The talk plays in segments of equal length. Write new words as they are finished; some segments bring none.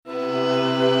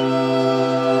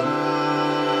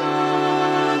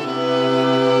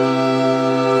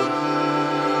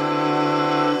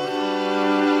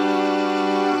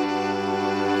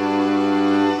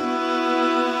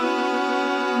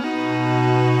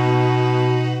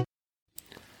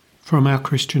From our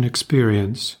Christian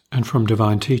experience and from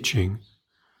divine teaching,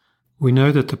 we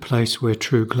know that the place where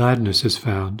true gladness is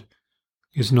found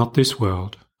is not this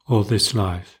world or this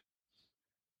life.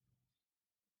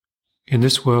 In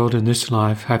this world and this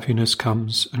life, happiness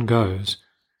comes and goes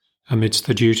amidst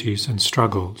the duties and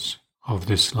struggles of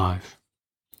this life.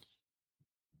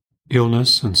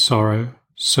 Illness and sorrow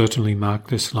certainly mark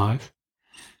this life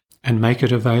and make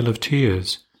it a vale of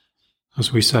tears,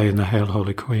 as we say in the Hail,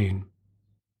 Holy Queen.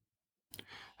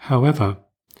 However,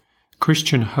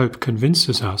 Christian hope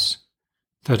convinces us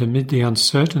that amid the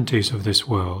uncertainties of this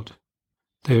world,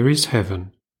 there is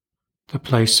heaven, the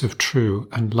place of true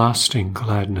and lasting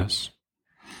gladness.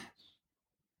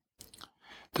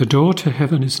 The door to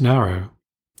heaven is narrow,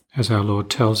 as our Lord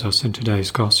tells us in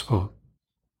today's Gospel.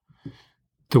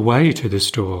 The way to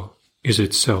this door is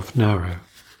itself narrow,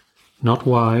 not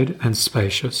wide and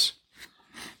spacious,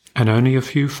 and only a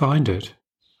few find it,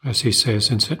 as he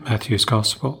says in St. Matthew's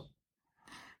Gospel.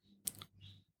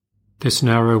 This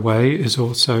narrow way is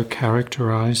also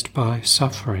characterized by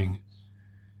suffering.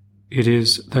 It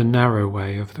is the narrow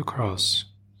way of the cross.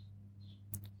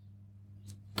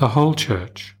 The whole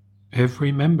Church,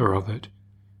 every member of it,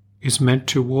 is meant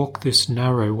to walk this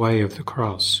narrow way of the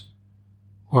cross,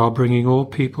 while bringing all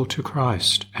people to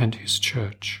Christ and his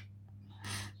Church.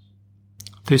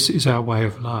 This is our way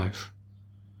of life.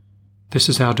 This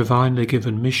is our divinely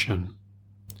given mission,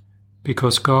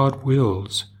 because God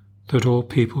wills that all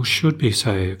people should be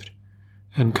saved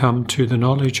and come to the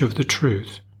knowledge of the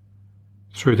truth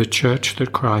through the Church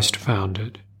that Christ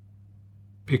founded,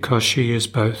 because she is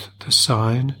both the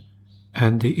sign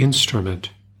and the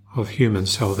instrument of human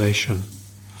salvation.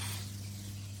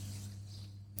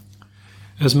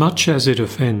 As much as it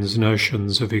offends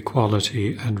notions of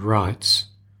equality and rights,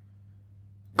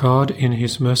 God in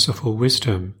his merciful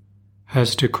wisdom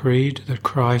has decreed that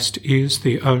Christ is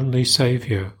the only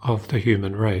Saviour of the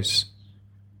human race,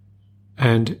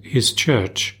 and his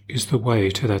Church is the way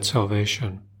to that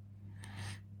salvation.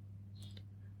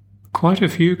 Quite a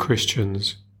few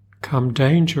Christians come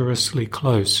dangerously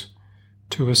close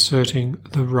to asserting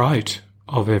the right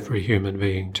of every human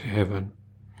being to heaven.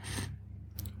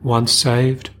 Once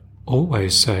saved,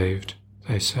 always saved,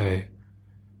 they say.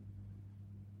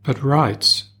 But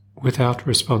rights without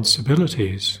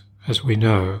responsibilities, as we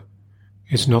know,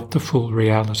 is not the full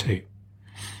reality.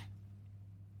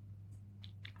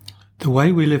 The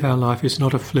way we live our life is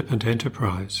not a flippant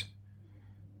enterprise.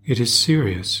 It is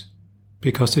serious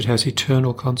because it has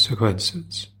eternal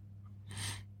consequences.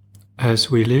 As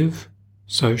we live,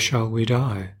 so shall we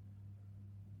die.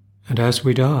 And as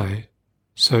we die,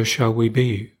 so shall we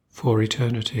be for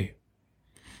eternity.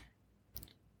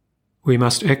 We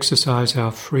must exercise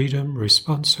our freedom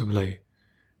responsibly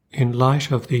in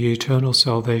light of the eternal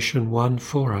salvation won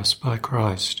for us by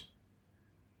Christ,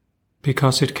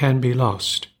 because it can be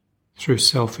lost through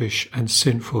selfish and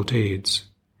sinful deeds.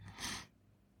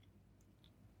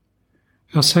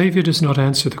 Our Saviour does not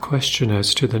answer the question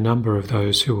as to the number of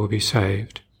those who will be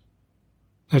saved.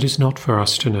 That is not for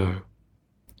us to know.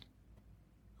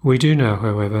 We do know,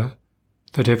 however,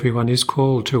 that everyone is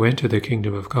called to enter the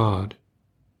kingdom of God,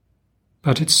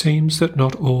 but it seems that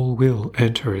not all will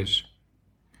enter it.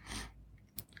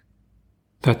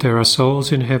 That there are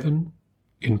souls in heaven,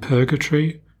 in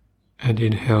purgatory, and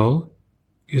in hell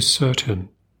is certain,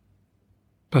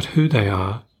 but who they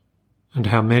are, and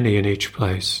how many in each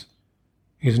place,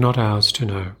 is not ours to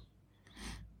know.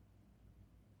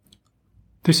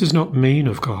 This is not mean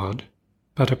of God,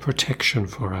 but a protection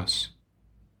for us.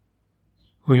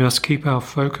 We must keep our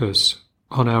focus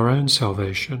on our own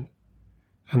salvation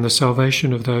and the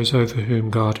salvation of those over whom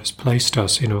God has placed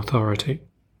us in authority.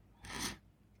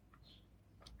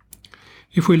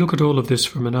 If we look at all of this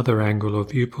from another angle or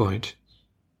viewpoint,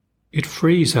 it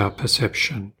frees our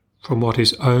perception from what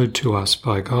is owed to us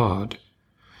by God,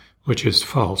 which is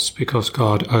false because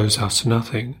God owes us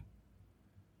nothing.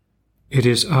 It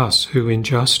is us who in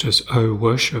justice owe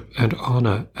worship and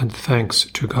honour and thanks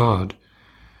to God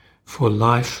for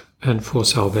life and for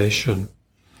salvation.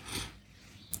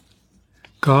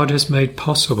 God has made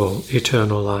possible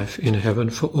eternal life in heaven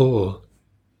for all,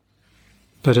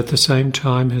 but at the same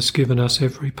time has given us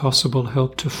every possible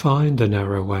help to find the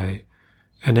narrow way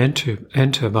and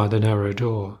enter by the narrow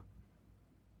door.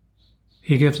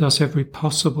 He gives us every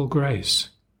possible grace,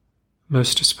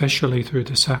 most especially through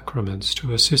the sacraments,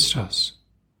 to assist us.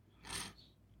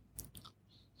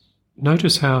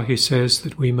 Notice how he says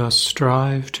that we must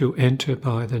strive to enter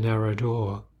by the narrow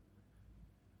door.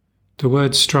 The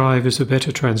word strive is a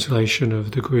better translation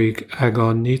of the Greek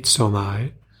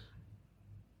agonizomai.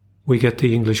 We get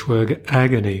the English word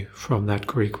agony from that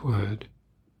Greek word.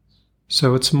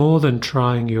 So it's more than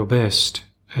trying your best,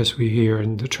 as we hear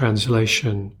in the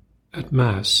translation at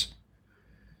Mass,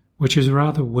 which is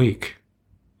rather weak.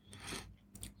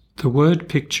 The word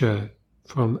picture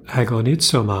from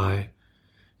agonizomai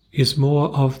is more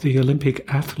of the Olympic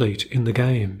athlete in the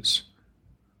Games,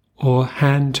 or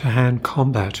hand-to-hand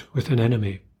combat with an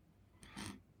enemy.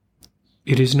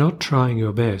 It is not trying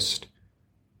your best,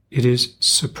 it is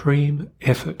supreme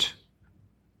effort,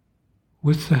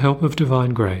 with the help of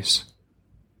divine grace,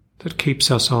 that keeps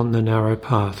us on the narrow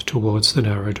path towards the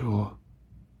narrow door.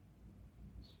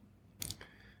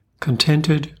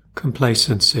 Contented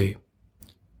complacency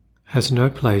has no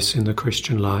place in the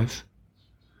Christian life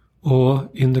or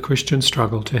in the Christian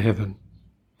struggle to heaven.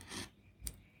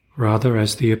 Rather,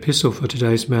 as the epistle for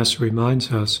today's Mass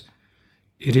reminds us,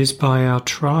 it is by our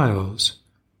trials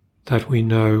that we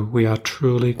know we are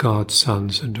truly God's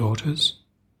sons and daughters.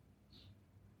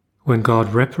 When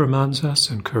God reprimands us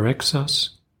and corrects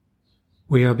us,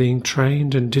 we are being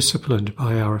trained and disciplined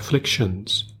by our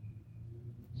afflictions,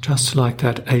 just like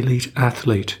that elite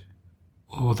athlete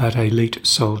or that elite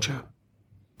soldier.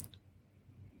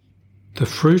 The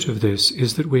fruit of this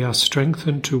is that we are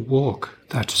strengthened to walk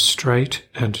that straight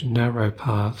and narrow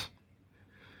path,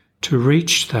 to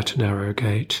reach that narrow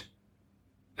gate,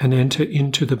 and enter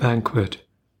into the banquet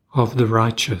of the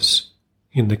righteous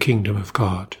in the kingdom of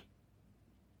God.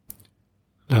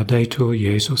 Laudetur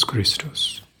Jesus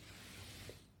Christus.